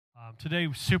Today,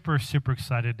 super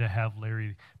excited to have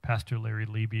Pastor Larry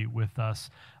Liebe with us.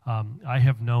 I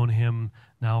have known him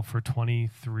now for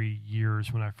 23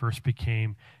 years. When I first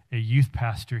became a youth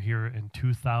pastor here in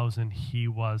 2000, he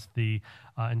was in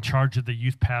charge of the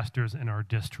youth pastors in our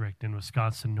district, in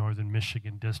Wisconsin, Northern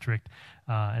Michigan district.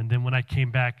 And then when I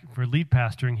came back for lead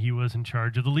pastoring, he was in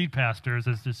charge of the lead pastors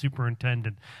as the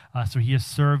superintendent. So he has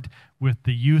served with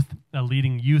the youth,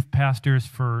 leading youth pastors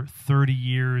for 30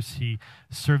 years. He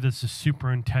served as the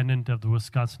superintendent of the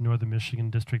Wisconsin, Northern Michigan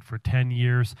district for 10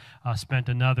 years, spent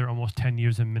another almost 10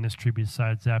 years in ministry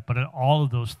besides that. But at all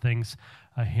of those things,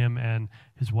 him and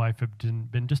his wife have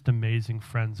been just amazing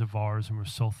friends of ours, and we're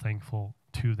so thankful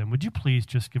to them. Would you please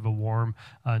just give a warm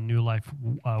New Life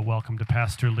welcome to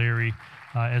Pastor Larry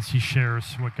as he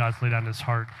shares what God's laid on his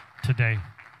heart today.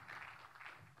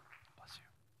 Bless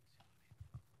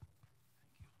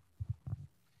you.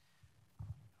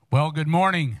 Well, good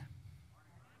morning.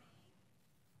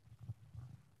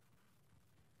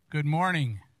 Good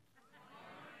morning.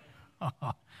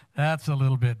 Oh, that's a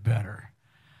little bit better.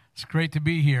 It's great to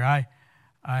be here.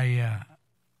 I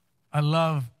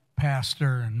love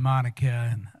Pastor and Monica,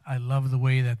 and I love the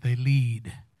way that they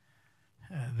lead.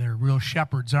 They're real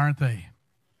shepherds, aren't they?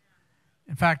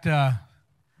 In fact, I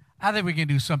think we can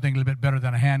do something a little bit better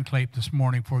than a hand clap this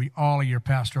morning for all of your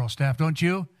pastoral staff, don't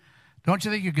you? Don't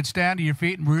you think you could stand to your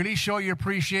feet and really show your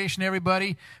appreciation,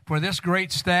 everybody, for this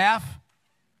great staff?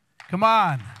 Come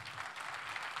on.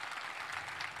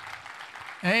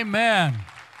 Amen.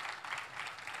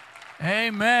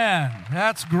 Amen.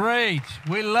 That's great.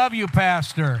 We love you,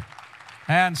 Pastor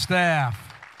and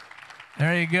staff.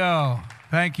 There you go.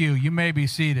 Thank you. You may be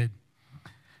seated.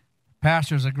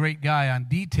 Pastor's a great guy on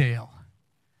detail.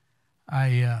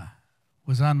 I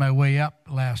was on my way up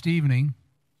last evening.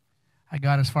 I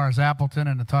got as far as Appleton,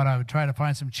 and I thought I would try to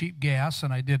find some cheap gas,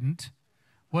 and I didn't.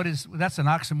 That's an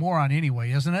oxymoron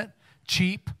anyway, isn't it?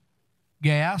 Cheap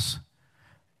gas.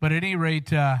 But at any rate,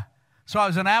 so I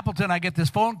was in Appleton. I get this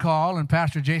phone call, and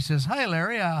Pastor Jay says, "Hi,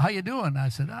 Larry, how you doing?" I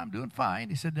said, "I'm doing fine."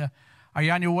 He said, "Are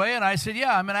you on your way?" And I said,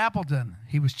 "Yeah, I'm in Appleton."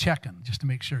 He was checking just to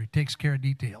make sure. He takes care of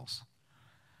details.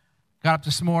 Got up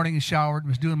this morning, showered,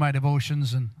 was doing my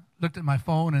devotions, and looked at my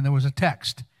phone, and there was a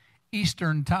text,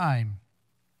 Eastern Time.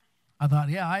 I thought,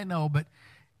 yeah, I know, but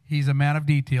he's a man of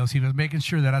details. He was making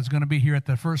sure that I was going to be here at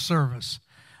the first service.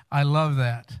 I love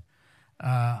that.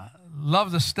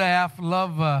 Love the staff,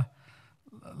 love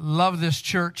this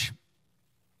church.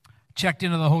 Checked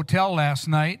into the hotel last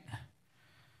night.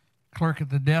 Clerk at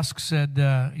the desk said,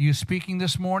 "You speaking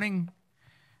this morning?"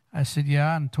 I said,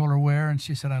 "Yeah," and told her where, and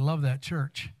she said, "I love that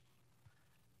church."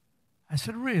 I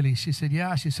said, "Really?" She said,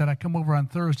 "Yeah." She said, "I come over on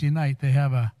Thursday night. They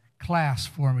have a class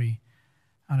for me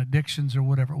on addictions or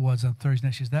whatever it was on Thursday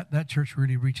night." She said, that church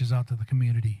really reaches out to the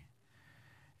community.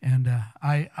 And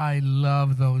I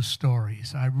love those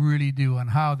stories. I really do. And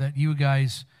how that you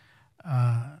guys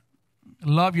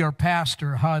love your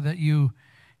pastor, how that you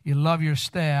love your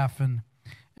staff. And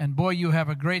boy, you have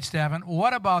a great staff. And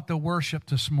what about the worship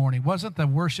this morning? Wasn't the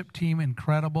worship team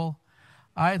incredible?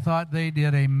 I thought they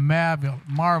did a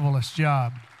marvelous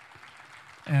job.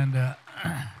 And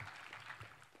I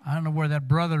don't know where that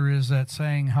brother is that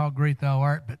sang "How Great Thou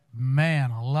Art," but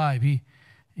man alive,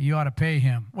 you ought to pay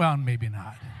him. Well, maybe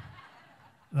not.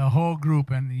 The whole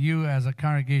group and you as a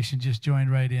congregation just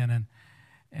joined right in,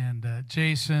 and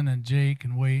Jason and Jake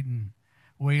and Wade and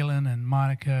Waylon and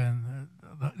Monica and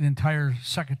the entire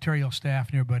secretarial staff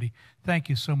and everybody. Thank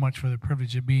you so much for the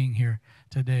privilege of being here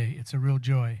today. It's a real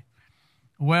joy.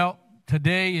 Well,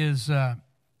 today is a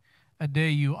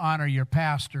day you honor your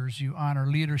pastors, you honor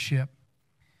leadership,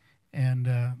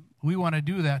 and we want to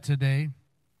do that today.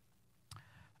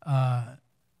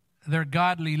 They're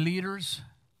godly leaders.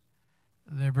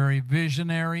 They're very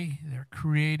visionary. They're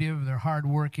creative. They're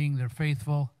hardworking. They're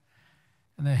faithful.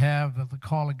 And they have the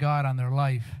call of God on their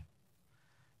life.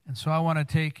 And so I want to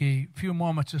take a few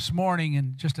moments this morning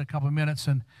in just a couple of minutes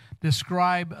and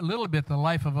describe a little bit the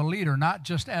life of a leader, not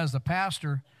just as the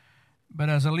pastor, but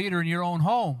as a leader in your own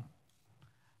home.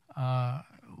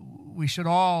 We should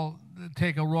all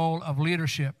take a role of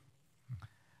leadership.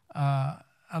 A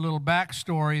little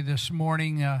backstory this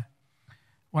morning.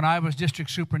 When I was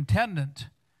district superintendent,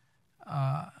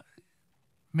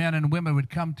 men and women would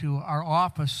come to our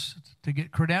office to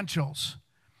get credentials,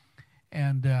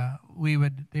 and they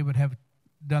would have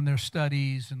done their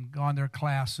studies and gone their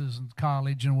classes and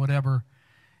college and whatever,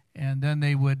 and then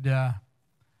they would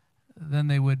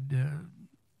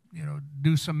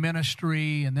do some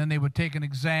ministry, and then they would take an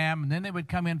exam, and then they would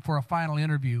come in for a final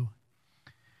interview.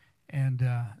 And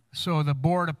so the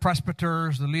board of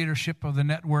presbyters, the leadership of the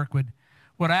network would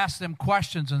would ask them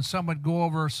questions, and some would go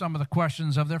over some of the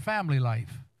questions of their family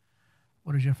life.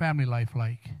 What is your family life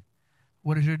like?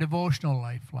 What is your devotional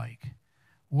life like?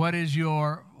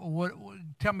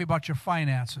 Tell me about your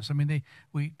finances. I mean,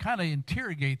 we kind of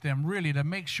interrogate them really to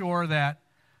make sure that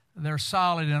they're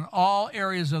solid in all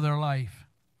areas of their life.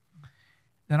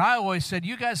 Then I always said,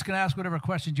 you guys can ask whatever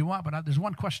questions you want, but there's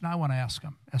one question I want to ask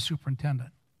them as superintendent.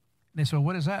 They said,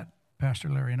 what is that, Pastor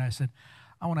Larry? And I said,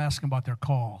 I want to ask them about their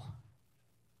call,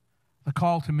 the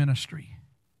call to ministry.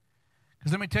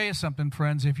 Because let me tell you something,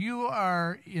 friends. If you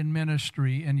are in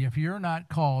ministry and if you're not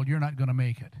called, you're not going to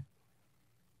make it.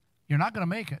 You're not going to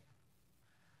make it.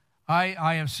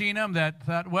 I have seen them that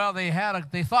thought, well, they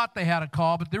thought they had a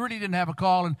call, but they really didn't have a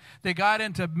call, and they got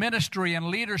into ministry and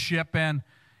leadership, and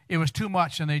it was too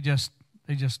much, and they just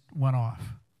went off.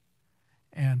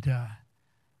 And let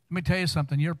me tell you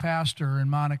something. Your pastor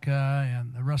and Monica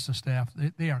and the rest of the staff,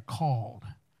 they are called.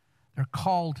 They're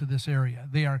called to this area.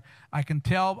 They are. I can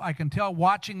tell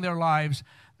watching their lives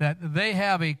that they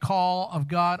have a call of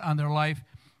God on their life,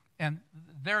 and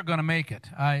they're going to make it.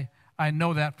 I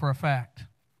know that for a fact.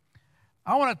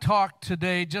 I want to talk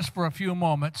today just for a few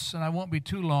moments, and I won't be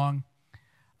too long,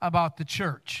 about the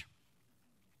church.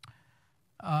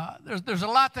 There's a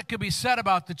lot that could be said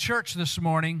about the church this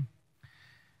morning.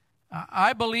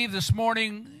 I believe this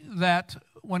morning that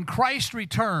when Christ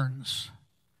returns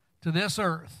to this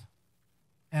earth,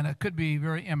 and it could be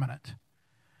very imminent,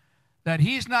 that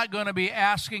he's not going to be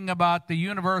asking about the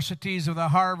universities of the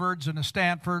Harvards and the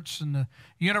Stanfords and the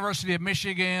University of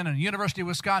Michigan and University of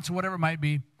Wisconsin, whatever it might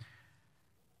be.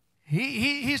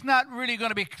 He's not really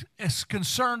going to be as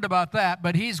concerned about that,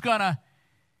 but he's going to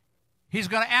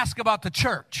ask about the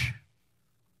church.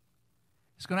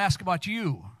 He's going to ask about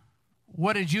you.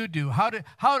 What did you do? How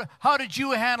did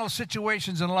you handle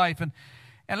situations in life? And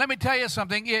let me tell you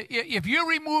something. If you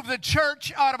remove the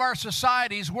church out of our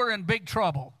societies, we're in big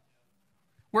trouble.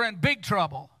 We're in big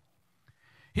trouble.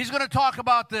 He's going to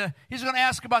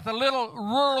ask about the little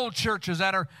rural churches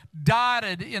that are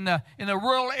dotted in the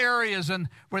rural areas and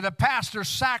where the pastors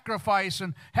sacrifice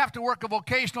and have to work a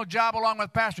vocational job along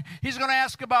with pastor. He's going to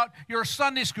ask about your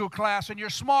Sunday school class and your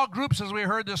small groups, as we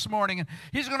heard this morning. And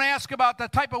he's going to ask about the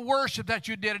type of worship that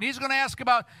you did. And he's going to ask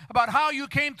about how you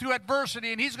came through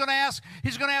adversity. And he's going to ask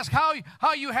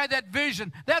how you had that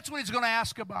vision. That's what he's going to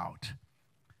ask about.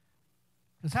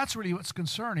 Because that's really what's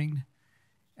concerning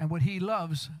and what he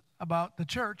loves about the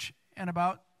church and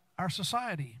about our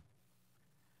society.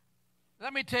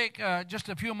 Let me take just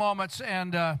a few moments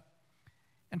and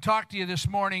talk to you this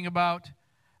morning about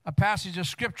a passage of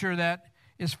Scripture that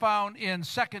is found in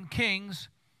 2 Kings,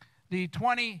 the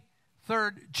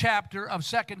 23rd chapter of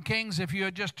 2 Kings. If you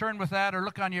had just turned with that or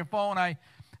look on your phone, I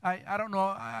don't know,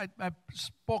 I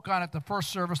spoke on it the first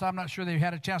service. I'm not sure they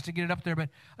had a chance to get it up there, but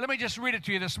let me just read it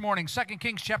to you this morning. 2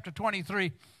 Kings chapter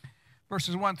 23,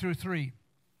 verses 1 through 3.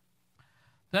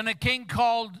 Then the king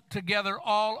called together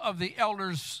all of the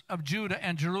elders of Judah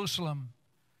and Jerusalem.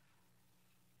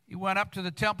 He went up to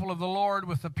the temple of the Lord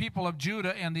with the people of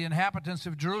Judah and the inhabitants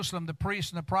of Jerusalem, the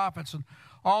priests and the prophets, and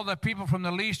all the people from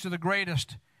the least to the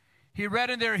greatest. He read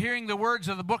in their hearing the words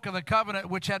of the book of the covenant,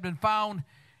 which had been found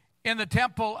in the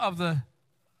temple of the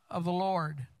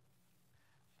Lord.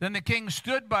 Then the king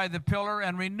stood by the pillar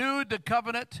and renewed the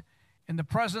covenant in the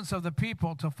presence of the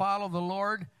people to follow the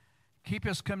Lord, keep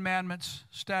his commandments,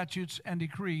 statutes, and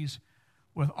decrees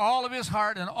with all of his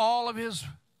heart and all of his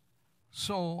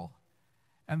soul,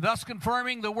 and thus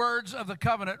confirming the words of the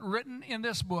covenant written in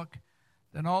this book.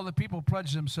 Then all the people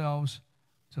pledged themselves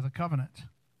to the covenant.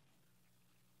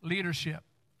 Leadership.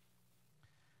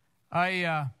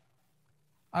 I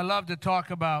love to talk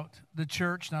about the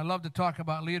church, and I love to talk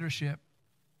about leadership.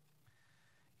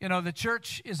 You know, the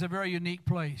church is a very unique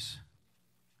place.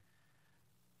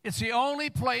 It's the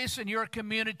only place in your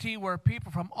community where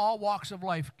people from all walks of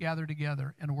life gather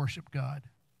together and worship God.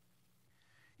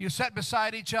 You sit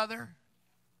beside each other.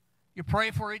 You pray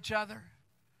for each other.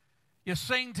 You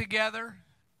sing together.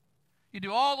 You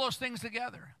do all those things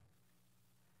together.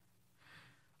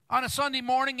 On a Sunday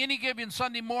morning, any given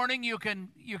Sunday morning, you can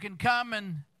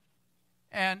come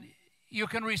and you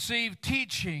can receive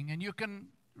teaching, and you can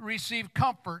receive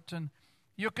comfort, and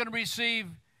you can receive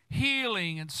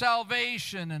healing and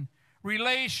salvation and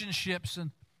relationships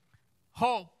and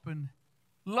hope and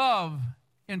love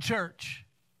in church.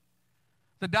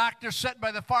 The doctors sit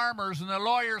by the farmers, and the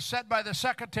lawyers sit by the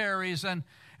secretaries, and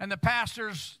the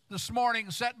pastors this morning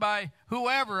sit by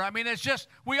whoever. I mean, it's just,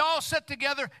 we all sit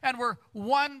together and we're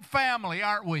one family,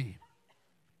 aren't we?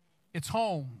 It's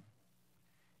home.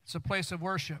 It's a place of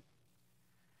worship.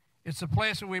 It's a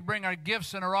place where we bring our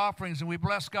gifts and our offerings and we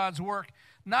bless God's work.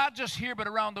 not just here but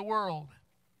around the world.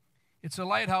 It's a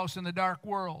lighthouse in the dark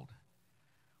world.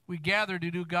 We gather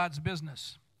to do God's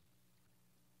business.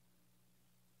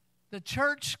 The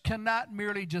church cannot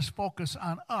merely just focus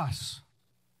on us.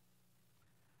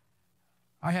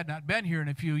 I had not been here in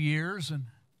a few years, and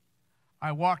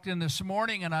I walked in this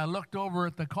morning and I looked over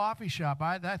at the coffee shop.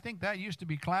 I think that used to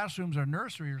be classrooms or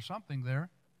nursery or something there.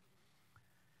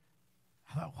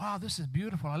 I thought, wow, this is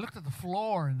beautiful. I looked at the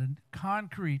floor and the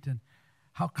concrete and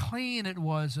how clean it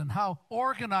was and how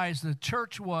organized the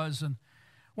church was. And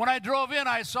when I drove in,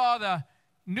 I saw the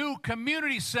new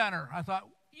community center. I thought,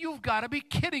 you've got to be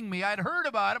kidding me. I'd heard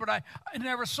about it, but I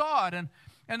never saw it.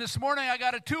 And this morning I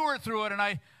got a tour through it, and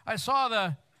I saw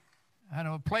the, I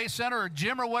don't know, play center or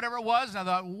gym or whatever it was, and I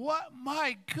thought, what?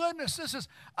 My goodness, this is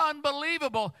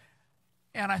unbelievable.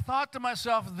 And I thought to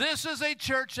myself, this is a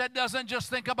church that doesn't just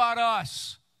think about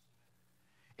us.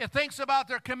 It thinks about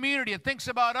their community. It thinks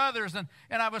about others.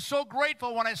 And I was so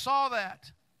grateful when I saw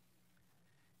that.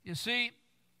 You see,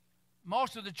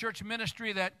 most of the church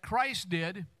ministry that Christ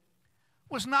did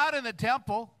was not in the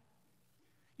temple.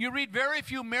 You read very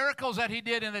few miracles that he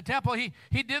did in the temple.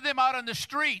 He did them out on the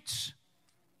streets.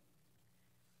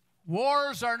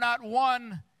 Wars are not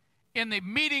won in the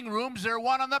meeting rooms. They're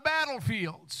won on the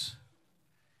battlefields.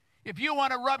 If you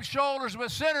want to rub shoulders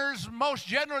with sinners, most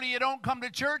generally you don't come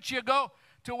to church. You go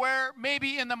to where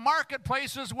maybe in the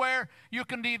marketplaces where you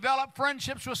can develop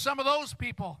friendships with some of those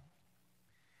people.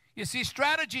 You see,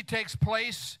 strategy takes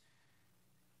place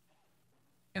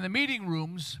in the meeting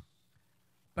rooms,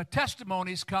 but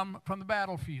testimonies come from the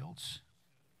battlefields.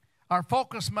 Our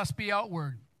focus must be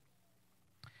outward.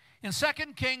 In 2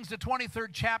 Kings, the 23rd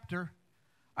chapter,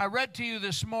 I read to you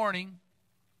this morning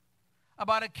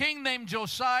about a king named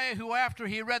Josiah who, after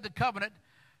he read the covenant,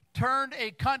 turned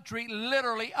a country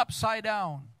literally upside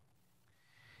down.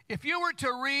 If you were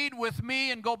to read with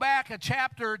me and go back a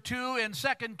chapter or two in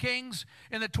 2 Kings,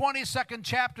 in the 22nd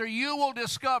chapter, you will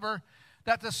discover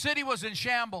that the city was in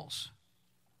shambles.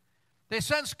 They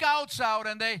sent scouts out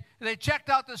and they checked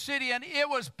out the city, and it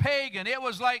was pagan. It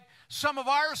was like some of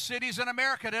our cities in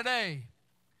America today.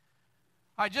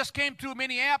 I just came through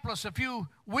Minneapolis a few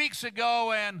weeks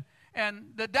ago, and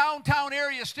the downtown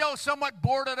area is still somewhat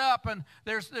boarded up, and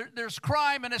there's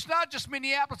crime, and it's not just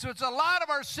Minneapolis, it's a lot of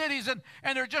our cities, and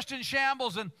they're just in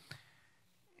shambles. And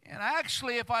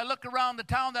actually, if I look around the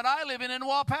town that I live in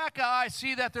Waupaca, I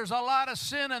see that there's a lot of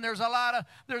sin, and there's a lot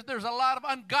of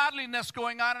ungodliness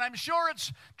going on, and I'm sure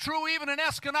it's true even in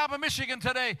Escanaba, Michigan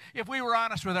today, if we were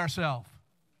honest with ourselves.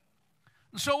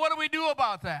 And so what do we do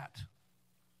about that?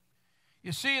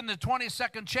 You see, in the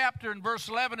 22nd chapter, in verse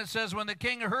 11, it says, when the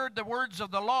king heard the words of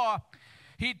the law,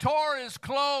 he tore his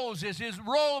clothes, his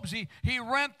robes, he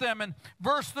rent them. And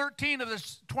verse 13 of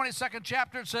this 22nd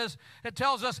chapter, it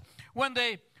tells us, when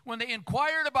they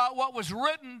inquired about what was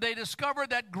written, they discovered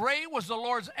that great was the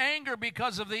Lord's anger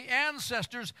because of the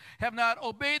ancestors have not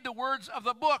obeyed the words of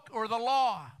the book or the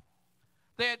law.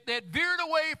 They had veered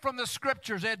away from the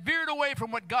scriptures. They had veered away from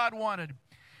what God wanted.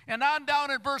 And on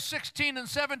down in verse 16 and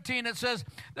 17, it says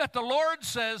that the Lord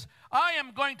says, I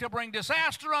am going to bring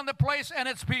disaster on the place and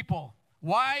its people.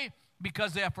 Why?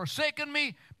 Because they have forsaken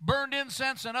me, burned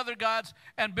incense and other gods,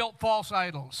 and built false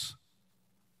idols.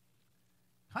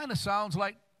 Kind of sounds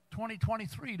like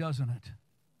 2023, doesn't it?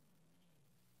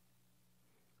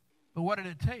 But what did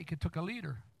it take? It took a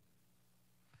leader.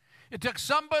 It took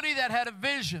somebody that had a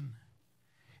vision.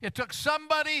 It took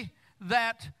somebody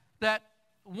that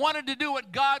wanted to do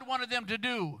what God wanted them to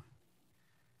do.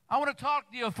 I want to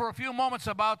talk to you for a few moments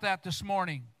about that this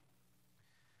morning.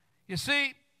 You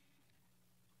see,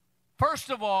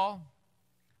 first of all,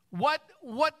 what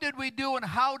did we do, and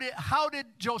how did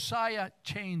Josiah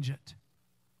change it?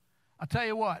 I'll tell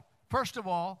you what. First of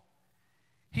all,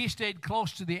 he stayed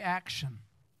close to the action.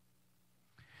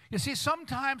 You see,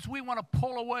 sometimes we want to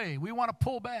pull away. We want to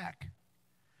pull back.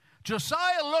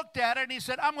 Josiah looked at it and he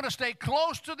said, I'm going to stay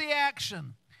close to the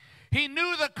action. He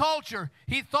knew the culture.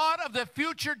 He thought of the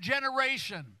future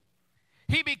generation.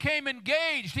 He became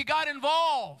engaged. He got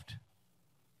involved.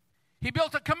 He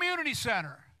built a community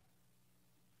center.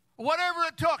 Whatever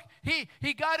it took,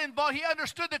 he got involved. He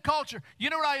understood the culture. You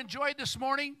know what I enjoyed this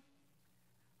morning?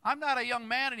 I'm not a young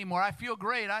man anymore. I feel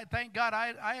great. I thank God.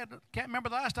 I can't remember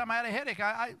the last time I had a headache.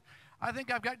 I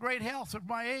think I've got great health at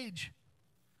my age.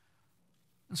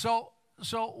 And so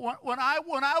when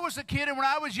I was a kid and when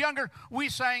I was younger, we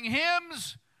sang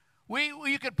hymns.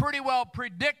 You could pretty well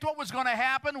predict what was going to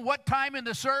happen, what time in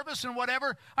the service and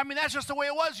whatever. I mean, that's just the way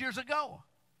it was years ago.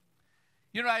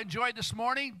 You know what I enjoyed this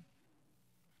morning?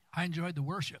 I enjoyed the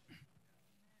worship.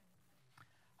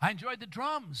 I enjoyed the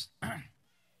drums.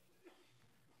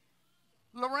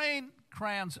 Lorraine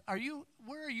Kranz,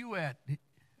 where are you at?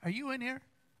 Are you in here?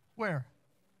 Where?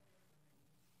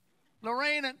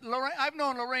 Lorraine, I've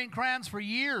known Lorraine Kranz for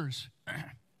years.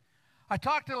 I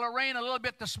talked to Lorraine a little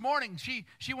bit this morning.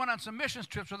 She went on some missions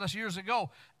trips with us years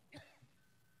ago.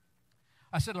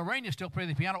 I said, Lorraine, you still play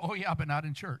the piano? Oh, yeah, but not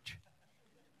in church.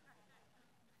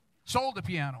 Sold the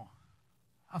piano.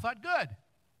 I thought, good.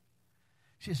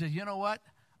 She said, you know what?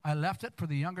 I left it for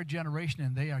the younger generation,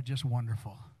 and they are just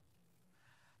wonderful.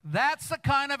 That's the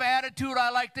kind of attitude I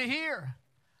like to hear.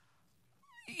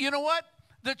 You know what?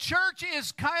 The church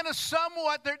is kind of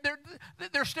somewhat,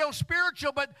 they're still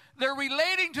spiritual, but they're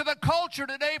relating to the culture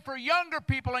today for younger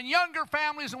people and younger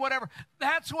families and whatever.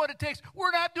 That's what it takes.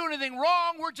 We're not doing anything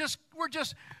wrong. We're just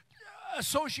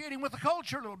associating with the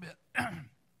culture a little bit.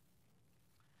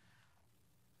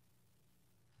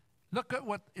 Look at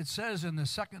what it says in the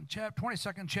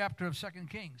 22nd chapter of 2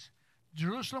 Kings.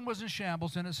 Jerusalem was in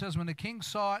shambles, and it says when the king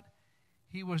saw it,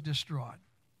 he was distraught.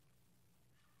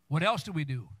 What else do we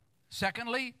do?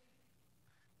 Secondly,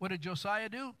 what did Josiah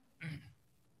do?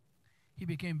 He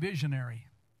became visionary.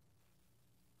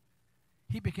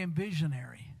 He became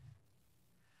visionary.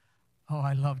 Oh,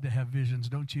 I love to have visions,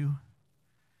 don't you?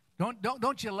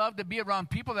 Don't you love to be around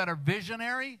people that are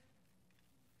visionary?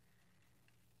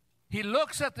 He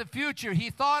looks at the future. He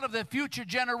thought of the future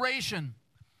generation.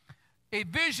 A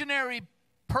visionary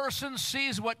person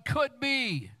sees what could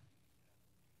be.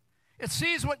 It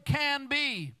sees what can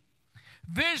be.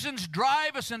 Visions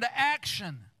drive us into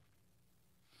action.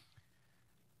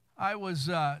 I was,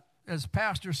 as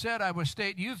Pastor said, I was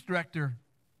state youth director.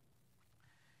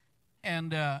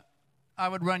 And I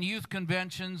would run youth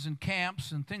conventions and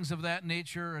camps and things of that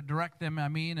nature, direct them, I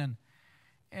mean.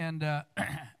 And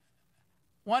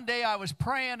one day I was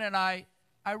praying, and I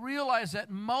realized that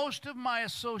most of my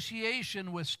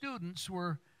association with students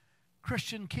were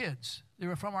Christian kids. They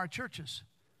were from our churches.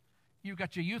 You've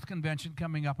got your youth convention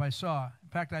coming up, I saw. In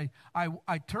fact, I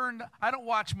don't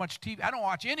watch much TV. I don't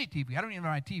watch any TV. I don't even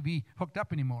have my TV hooked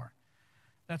up anymore.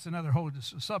 That's another whole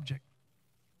subject.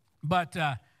 But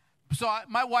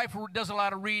my wife does a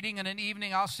lot of reading, and in the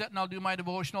evening I'll sit and I'll do my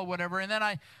devotional, whatever. And then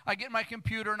I get my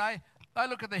computer and I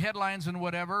look at the headlines and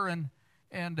whatever.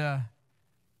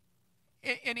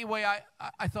 Anyway,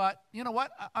 I thought, you know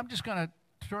what? I'm just going to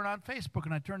turn on Facebook.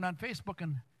 And I turned on Facebook,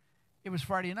 and it was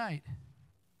Friday night.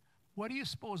 What do you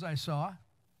suppose I saw?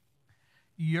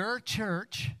 Your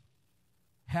church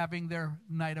having their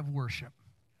night of worship.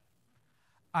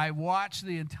 I watched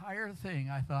the entire thing.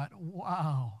 I thought,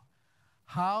 wow,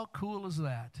 how cool is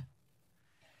that?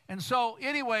 And so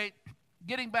anyway,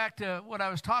 getting back to what I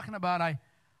was talking about, I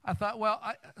thought, well,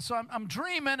 I'm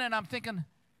dreaming, and I'm thinking,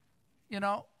 you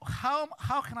know,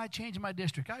 how can I change my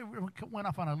district? I went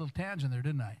off on a little tangent there,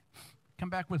 didn't I? Come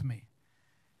back with me.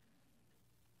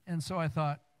 And so I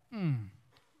thought,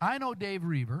 I know Dave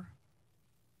Reaver.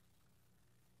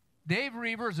 Dave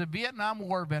Reaver is a Vietnam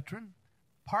War veteran.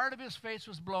 Part of his face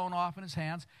was blown off in his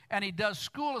hands, and he does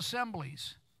school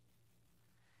assemblies.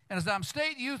 And as I'm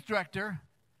state youth director,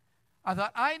 I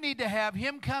thought I need to have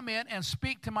him come in and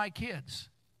speak to my kids,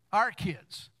 our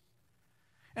kids.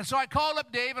 And so I called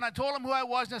up Dave, and I told him who I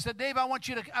was, and I said, Dave, I want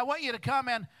you to come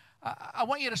and I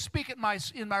want you to speak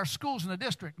in our schools in the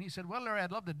district. And he said, well, Larry,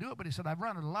 I'd love to do it, but he said, I've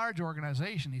run a large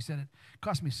organization. He said, it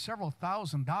cost me several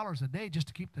 $1,000s a day just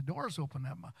to keep the doors open,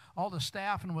 all the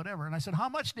staff and whatever. And I said, how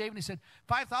much, Dave? And he said,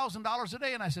 $5,000 a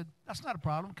day. And I said, that's not a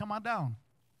problem. Come on down.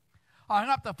 I hung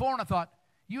up the phone. I thought,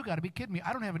 you got to be kidding me.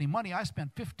 I don't have any money. I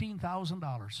spent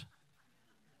 $15,000.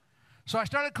 So I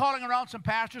started calling around some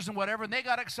pastors and whatever, and they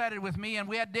got excited with me, and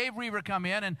we had Dave Reaver come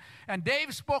in, and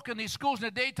Dave spoke in these schools in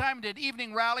the daytime, did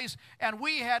evening rallies, and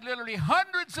we had literally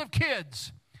hundreds of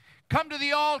kids come to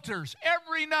the altars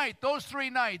every night, those 3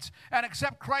 nights, and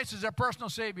accept Christ as their personal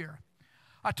Savior.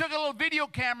 I took a little video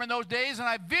camera in those days, and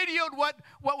I videoed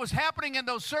what was happening in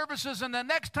those services, and the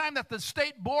next time that the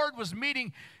state board was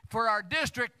meeting for our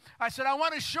district, I said, I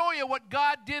want to show you what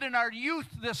God did in our youth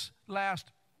this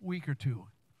last week or two.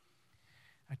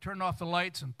 I turned off the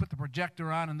lights and put the projector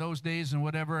on in those days and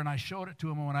whatever, and I showed it to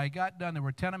them. And when I got done, there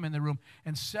were 10 of them in the room,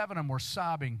 and 7 of them were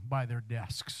sobbing by their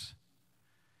desks.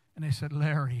 And they said,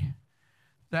 Larry,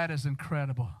 that is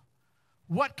incredible.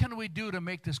 What can we do to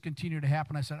make this continue to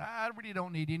happen? I said, I really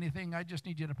don't need anything. I just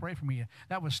need you to pray for me.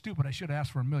 That was stupid. I should have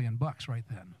asked for $1 million right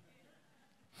then.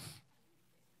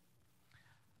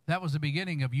 That was the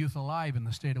beginning of Youth Alive in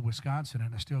the state of Wisconsin,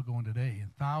 and it's still going today.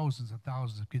 And thousands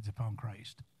of kids have found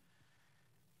Christ.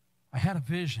 I had a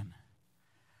vision.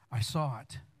 I saw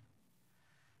it.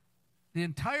 The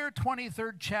entire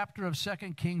 23rd chapter of 2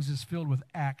 Kings is filled with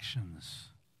actions.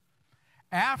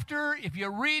 If you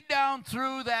read down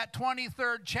through that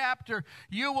 23rd chapter,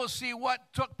 you will see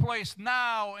what took place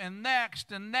now and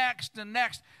next and next and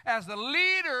next. As the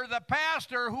leader, the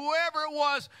pastor, whoever it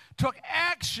was, took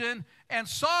action and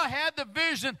had the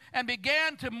vision and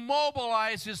began to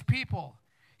mobilize his people.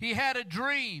 He had a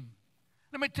dream.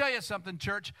 Let me tell you something,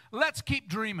 church. Let's keep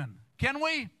dreaming. Can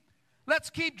we? Let's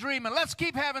keep dreaming. Let's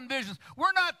keep having visions.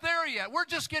 We're not there yet. We're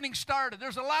just getting started.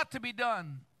 There's a lot to be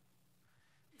done.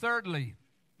 Thirdly,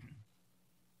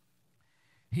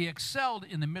 he excelled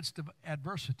in the midst of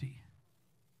adversity.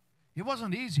 It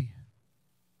wasn't easy.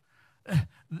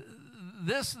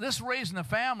 This raising a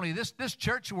family, this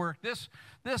church work, this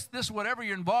whatever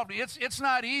you're involved in, it's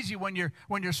not easy when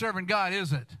you're serving God,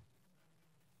 is it?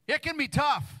 It can be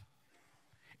tough.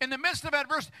 In the midst of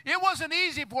adversity, it wasn't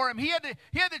easy for him. He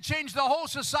had to change the whole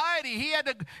society. He had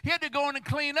to go in and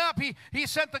clean up. He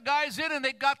sent the guys in, and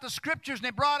they got the scriptures, and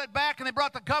they brought it back, and they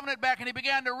brought the covenant back, and he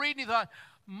began to read, and he thought,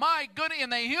 my goodness, in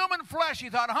the human flesh, he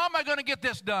thought, how am I going to get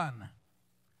this done?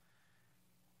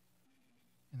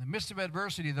 In the midst of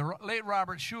adversity, the late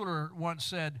Robert Schuller once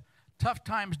said, tough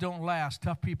times don't last,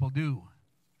 tough people do.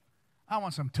 I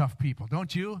want some tough people,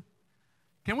 don't you?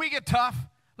 Can we get tough?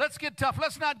 Let's get tough.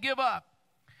 Let's not give up.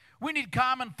 We need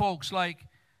common folks like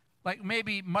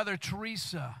maybe Mother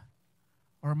Teresa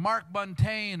or Mark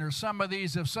Buntain or some of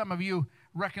these, if some of you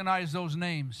recognize those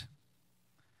names.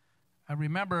 I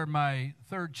remember my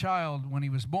third child, when he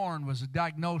was born, was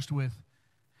diagnosed with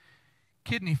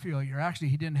kidney failure. Actually,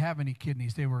 he didn't have any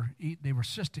kidneys. They were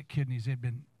cystic kidneys. They'd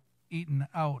been eaten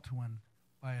out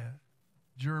by a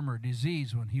germ or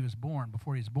disease when he was born,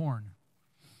 before he was born.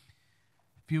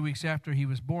 A few weeks after he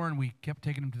was born, we kept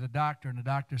taking him to the doctor, and the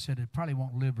doctor said it probably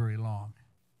won't live very long.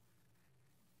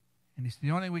 And he said,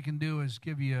 the only thing we can do is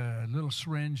give you a little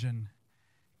syringe and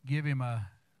give him a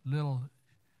little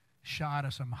shot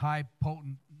of some high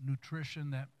potent nutrition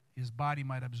that his body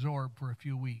might absorb for a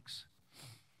few weeks.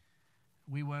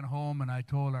 We went home, and I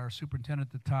told our superintendent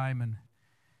at the time, and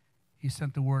he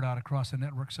sent the word out across the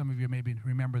network. Some of you maybe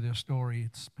remember this story.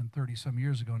 It's been 30-some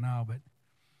years ago now, but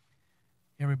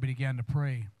everybody began to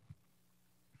pray.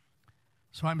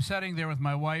 So I'm sitting there with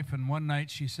my wife, and one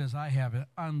night she says, I have an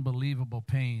unbelievable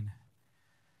pain.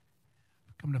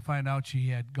 Come to find out, she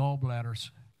had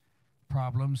gallbladder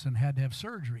problems and had to have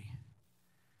surgery.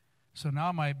 So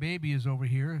now my baby is over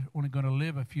here, only going to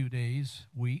live a few days,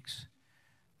 weeks.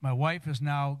 My wife is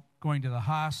now going to the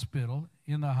hospital,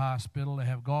 to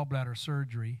have gallbladder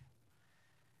surgery.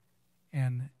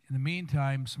 And in the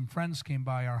meantime, some friends came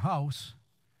by our house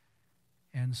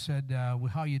and said,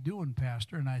 well, how you doing,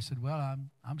 Pastor? And I said, well,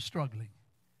 I'm struggling.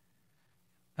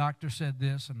 Doctor said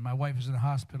this, and my wife is in the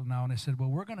hospital now. And I said, well,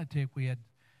 we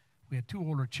had two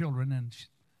older children, and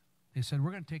they said,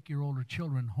 we're going to take your older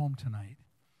children home tonight.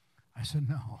 I said,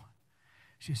 no.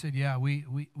 She said, yeah, we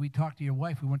talked to your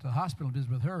wife. We went to the hospital and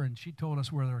visited with her, and she told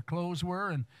us where their clothes were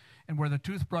and where the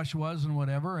toothbrush was and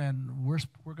whatever, and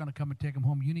we're going to come and take them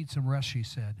home. You need some rest, she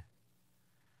said.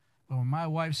 But when my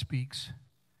wife speaks,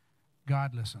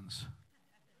 God listens.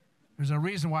 There's a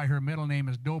reason why her middle name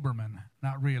is Doberman,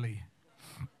 not really.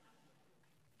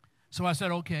 So I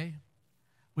said, okay.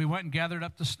 We went and gathered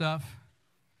up the stuff,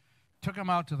 took them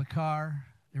out to the car.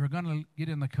 They were going to get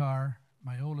in the car.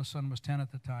 My oldest son was 10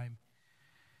 at the time.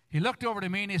 He looked over to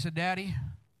me and he said, Daddy,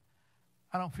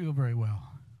 I don't feel very well.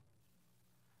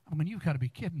 I mean, you've got to be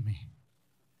kidding me.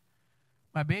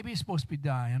 My baby's supposed to be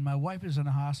dying. My wife is in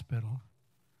a hospital.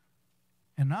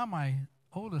 And now my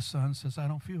oldest son says, I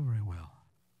don't feel very well.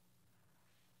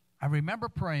 I remember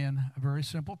praying a very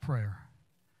simple prayer.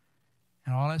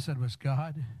 And all I said was,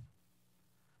 God,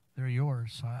 they're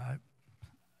yours.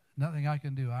 Nothing I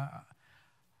can do.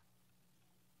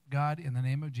 God, in the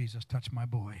name of Jesus, touch my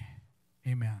boy.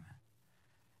 Amen.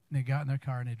 And they got in their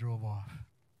car and they drove off.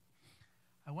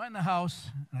 I went in the house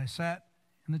and I sat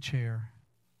in the chair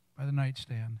by the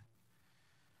nightstand.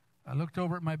 I looked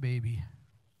over at my baby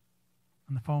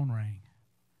and the phone rang.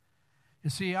 You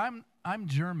see, I'm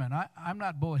German. I'm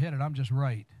not bullheaded. I'm just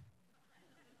right.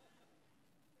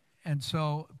 And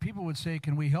so people would say,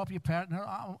 can we help you, Pat?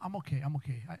 No, I'm okay. I'm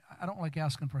okay. I don't like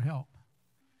asking for help.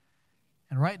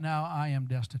 And right now, I am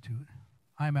destitute.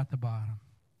 I'm at the bottom.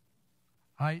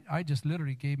 I just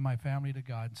literally gave my family to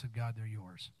God and said, God, they're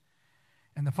yours.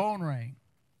 And the phone rang,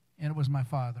 and it was my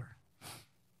father.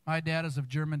 My dad is of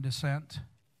German descent.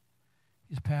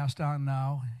 He's passed on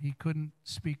now. He couldn't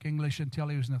speak English until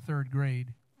he was in the 3rd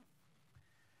grade.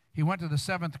 He went to the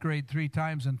 7th grade 3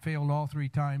 times and failed all 3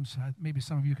 times. Maybe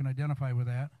some of you can identify with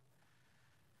that.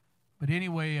 But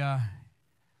anyway,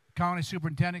 county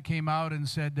superintendent came out and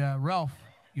said, Ralph,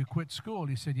 you quit school.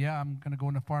 He said, yeah, I'm going to go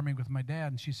into farming with my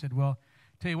dad. And she said, well,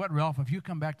 tell you what, Ralph, if you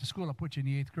come back to school, I'll put you in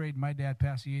the 8th grade. And my dad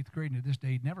passed the 8th grade, and to this day,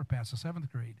 he'd never passed the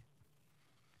 7th grade.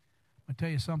 I'll tell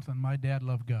you something, my dad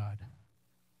loved God.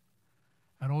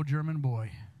 That old German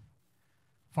boy,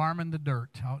 farming the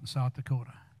dirt out in South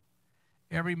Dakota.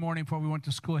 Every morning before we went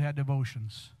to school, he had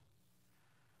devotions.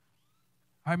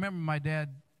 I remember my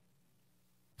dad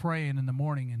praying in the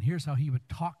morning, and here's how he would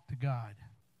talk to God.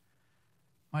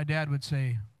 My dad would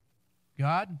say,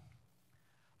 God,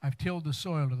 I've tilled the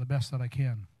soil to the best that I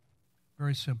can.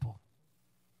 Very simple.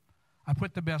 I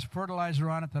put the best fertilizer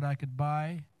on it that I could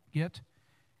get,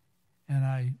 and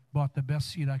I bought the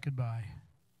best seed I could buy.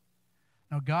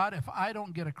 Now, God, if I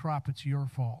don't get a crop, it's your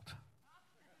fault.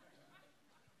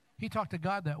 He talked to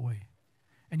God that way.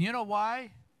 And you know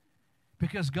why?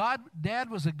 Because Dad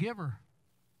was a giver.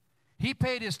 He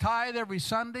paid his tithe every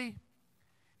Sunday.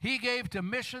 He gave to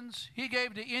missions. He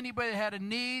gave to anybody that had a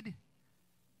need.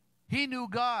 He knew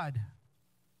God.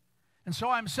 And so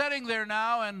I'm sitting there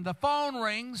now, and the phone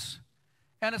rings,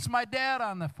 and it's my dad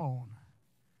on the phone.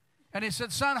 And he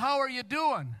said, son, how are you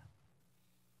doing?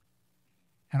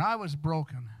 And I was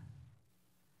broken.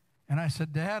 And I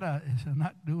said, Dad, I'm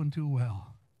not doing too well.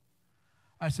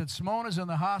 I said, Simona's in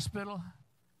the hospital.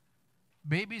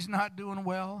 Baby's not doing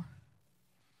well.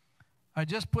 I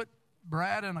just put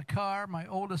Brad in a car, my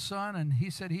oldest son, and he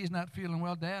said he's not feeling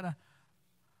well. Dad,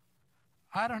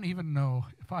 I don't even know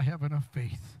if I have enough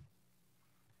faith.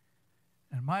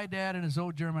 And my dad, in his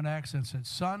old German accent, said,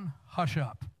 son, hush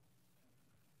up.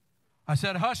 I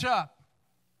said, hush up.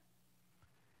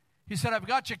 He said, I've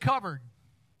got you covered.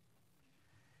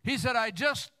 He said, I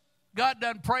just got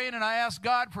done praying, and I asked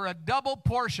God for a double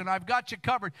portion. I've got you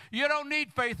covered. You don't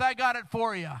need faith. I got it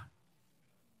for you. I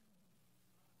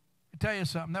tell you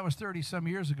something, that was 30-some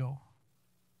years ago.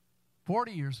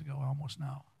 40 years ago almost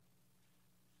now.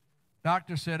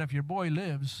 Doctor said, if your boy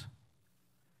lives,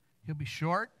 he'll be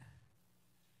short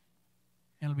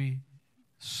and he'll be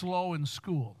slow in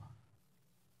school.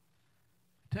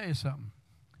 I tell you something.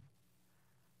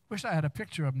 Wish I had a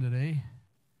picture of him today.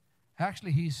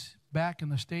 Actually, he's back in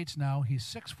the States now. He's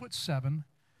 6'7"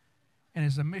 and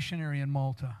is a missionary in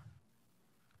Malta,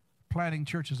 planting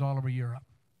churches all over Europe.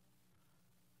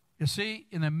 You see,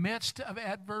 in the midst of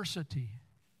adversity,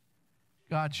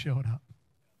 God showed up.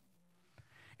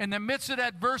 In the midst of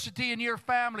adversity in your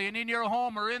family and in your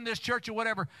home or in this church or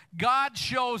whatever, God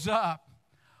shows up.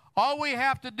 All we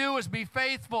have to do is be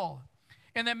faithful.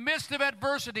 In the midst of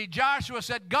adversity, Joshua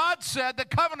said, God said, the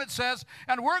covenant says,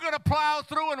 and we're going to plow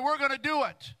through and we're going to do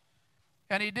it.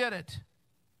 And he did it.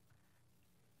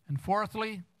 And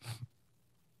fourthly,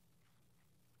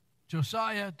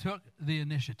 Josiah took the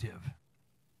initiative.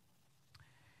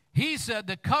 He said,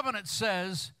 the covenant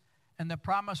says, and the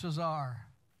promises are.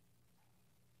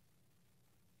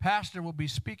 Pastor will be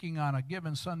speaking on a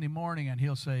given Sunday morning, and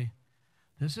he'll say,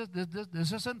 this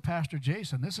isn't Pastor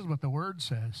Jason. This is what the Word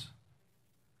says.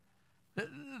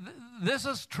 This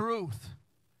is truth.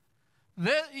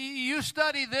 You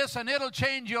study this and it'll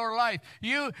change your life.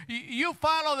 You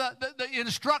follow the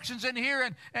instructions in here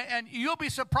and you'll be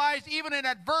surprised even in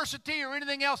adversity or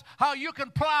anything else how you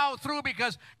can plow through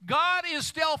because God is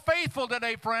still faithful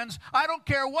today, friends. I don't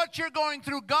care what you're going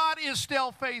through. God is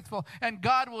still faithful and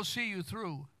God will see you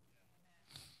through.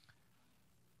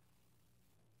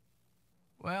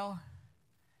 Well,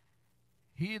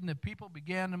 he and the people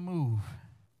began to move.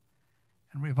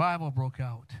 And revival broke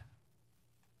out.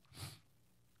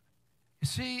 You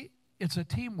see, it's a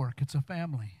teamwork. It's a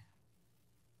family.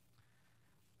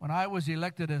 When I was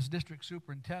elected as district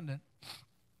superintendent,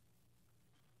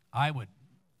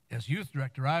 as youth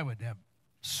director, I would have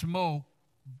smoke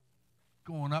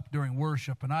going up during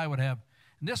worship, and I would have,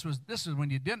 and this is when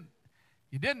you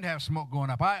didn't have smoke going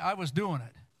up. I was doing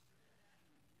it.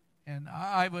 And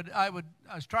I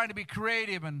was trying to be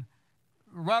creative and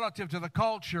relative to the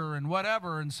culture and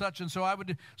whatever and such, and so I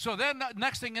would. So then,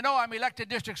 next thing you know, I'm elected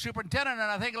district superintendent,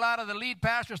 and I think a lot of the lead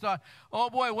pastors thought, "Oh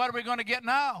boy, what are we going to get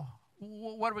now?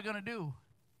 What are we going to do?"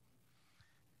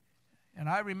 And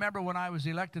I remember when I was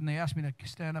elected, and they asked me to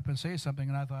stand up and say something,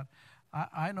 and I thought,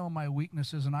 I know my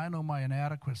weaknesses and I know my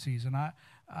inadequacies, and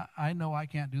I know I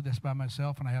can't do this by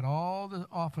myself. And I had all the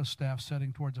office staff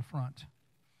sitting towards the front,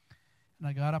 and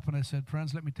I got up and I said,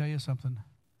 "Friends, let me tell you something.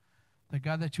 The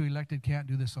God that you elected can't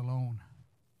do this alone."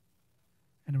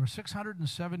 And there were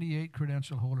 678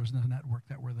 credential holders in the network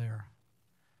that were there.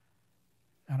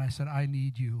 And I said, "I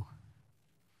need you.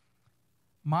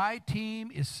 My team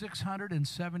is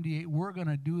 678. We're going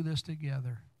to do this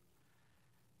together."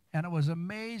 And it was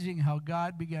amazing how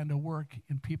God began to work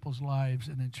in people's lives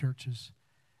and in churches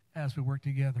as we worked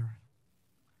together.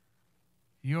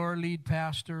 your lead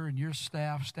pastor and your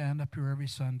staff stand up here every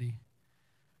Sunday.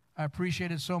 I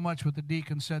appreciated so much what the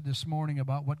deacon said this morning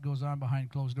about what goes on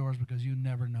behind closed doors, because you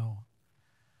never know.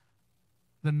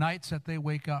 The nights that they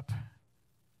wake up,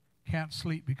 can't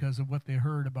sleep because of what they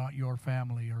heard about your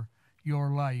family or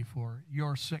your life or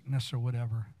your sickness or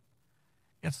whatever.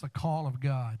 It's the call of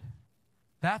God.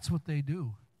 That's what they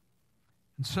do.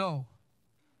 And so,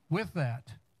 with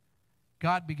that,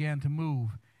 God began to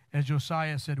move. As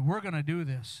Josiah said, we're going to do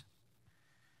this.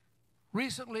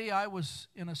 Recently, I was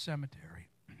in a cemetery.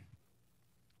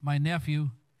 My nephew,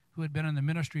 who had been in the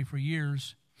ministry for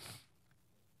years,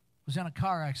 was in a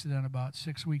car accident about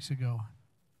 6 weeks ago.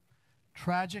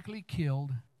 Tragically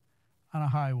killed on a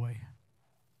highway.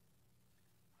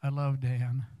 I love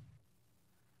Dan.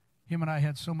 Him and I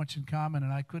had so much in common,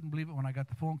 and I couldn't believe it when I got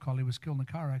the phone call he was killed in a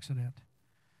car accident.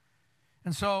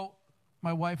 And so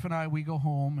my wife and I, we go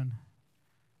home, and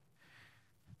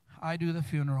I do the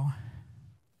funeral.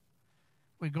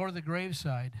 We go to the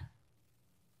graveside.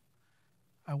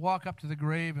 I walk up to the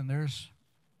grave, and there's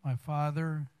my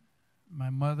father, my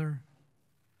mother,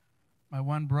 my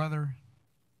one brother,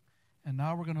 and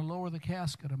now we're going to lower the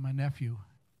casket of my nephew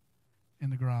in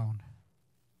the ground.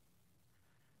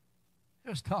 It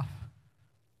was tough.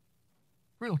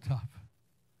 Real tough.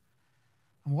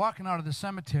 I'm walking out of the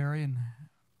cemetery, and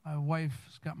my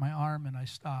wife's got my arm, and I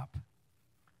stop.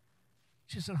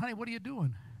 She said, honey, what are you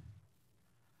doing?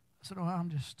 I said, oh, I'm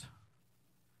just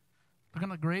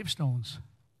looking at gravestones,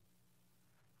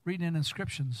 reading in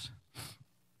inscriptions. A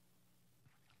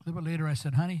little bit later, I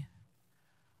said, honey,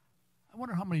 I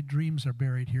wonder how many dreams are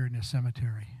buried here in this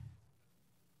cemetery.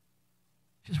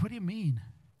 She says, what do you mean?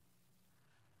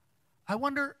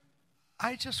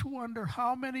 I just wonder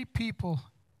how many people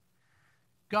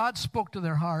God spoke to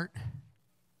their heart,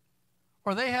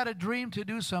 or they had a dream to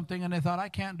do something and they thought, I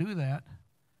can't do that,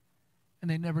 and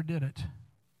they never did it.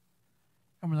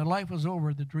 And when their life was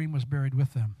over, the dream was buried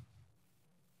with them.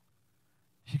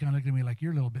 She kind of looked at me like,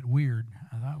 you're a little bit weird.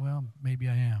 I thought, well, maybe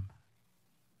I am.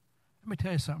 Let me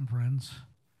tell you something, friends.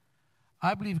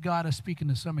 I believe God is speaking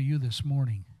to some of you this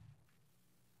morning.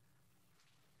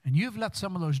 And you've let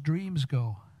some of those dreams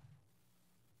go.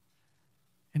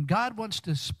 And God wants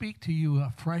to speak to you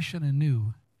afresh and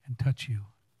anew and touch you.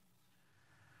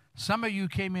 Some of you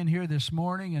came in here this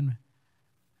morning and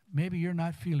maybe you're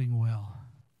not feeling well.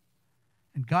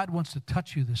 And God wants to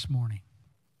touch you this morning.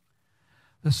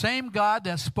 The same God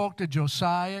that spoke to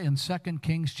Josiah in 2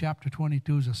 Kings chapter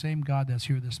 22 is the same God that's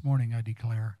here this morning, I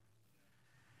declare.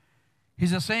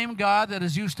 He's the same God that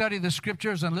as you study the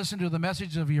scriptures and listen to the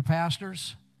message of your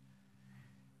pastors,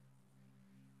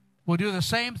 will do the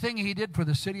same thing he did for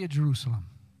the city of Jerusalem.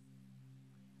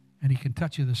 And he can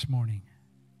touch you this morning.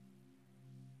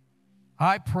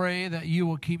 I pray that you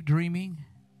will keep dreaming.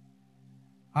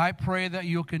 I pray that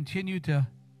you'll continue to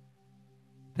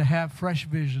have fresh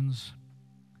visions.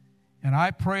 And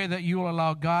I pray that you will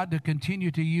allow God to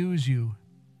continue to use you.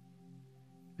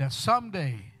 That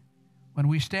someday, when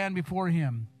we stand before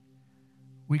him,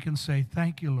 we can say,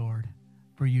 thank you, Lord,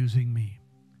 for using me.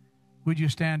 Would you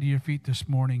stand to your feet this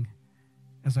morning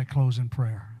as I close in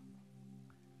prayer?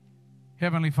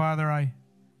 Heavenly Father, I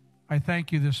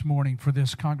thank you this morning for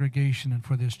this congregation and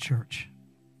for this church.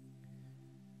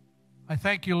 I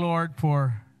thank you, Lord,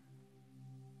 for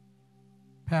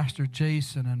Pastor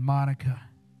Jason and Monica.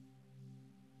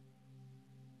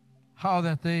 How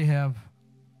that they have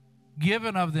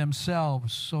given of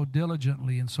themselves so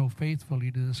diligently and so faithfully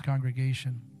to this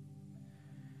congregation.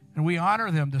 And we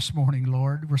honor them this morning,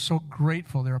 Lord. We're so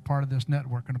grateful they're a part of this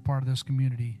network and a part of this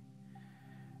community.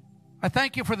 I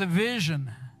thank you for the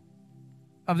vision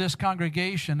of this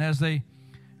congregation as they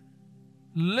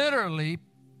literally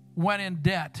went in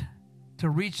debt to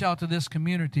reach out to this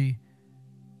community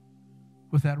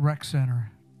with that rec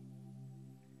center.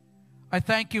 I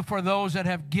thank you for those that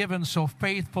have given so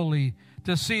faithfully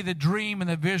to see the dream and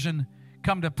the vision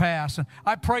come to pass. And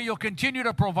I pray you'll continue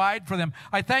to provide for them.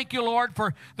 I thank you, Lord,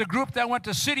 for the group that went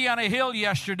to City on a Hill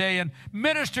yesterday and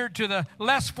ministered to the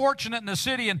less fortunate in the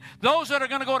city. And those that are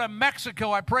going to go to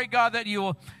Mexico, I pray, God, that you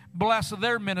will bless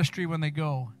their ministry when they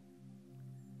go.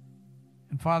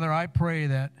 And Father, I pray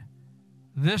that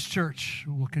this church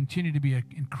will continue to be an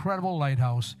incredible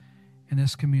lighthouse in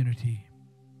this community.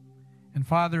 And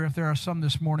Father, if there are some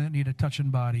this morning that need a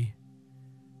touching body,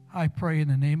 I pray in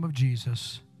the name of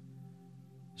Jesus.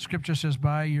 Scripture says,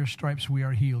 by your stripes we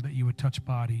are healed, that you would touch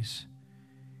bodies.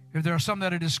 If there are some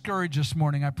that are discouraged this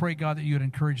morning, I pray, God, that you would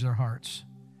encourage their hearts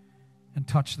and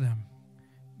touch them.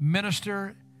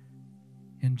 Minister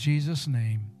in Jesus'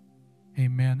 name.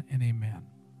 Amen and amen.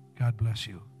 God bless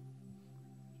you.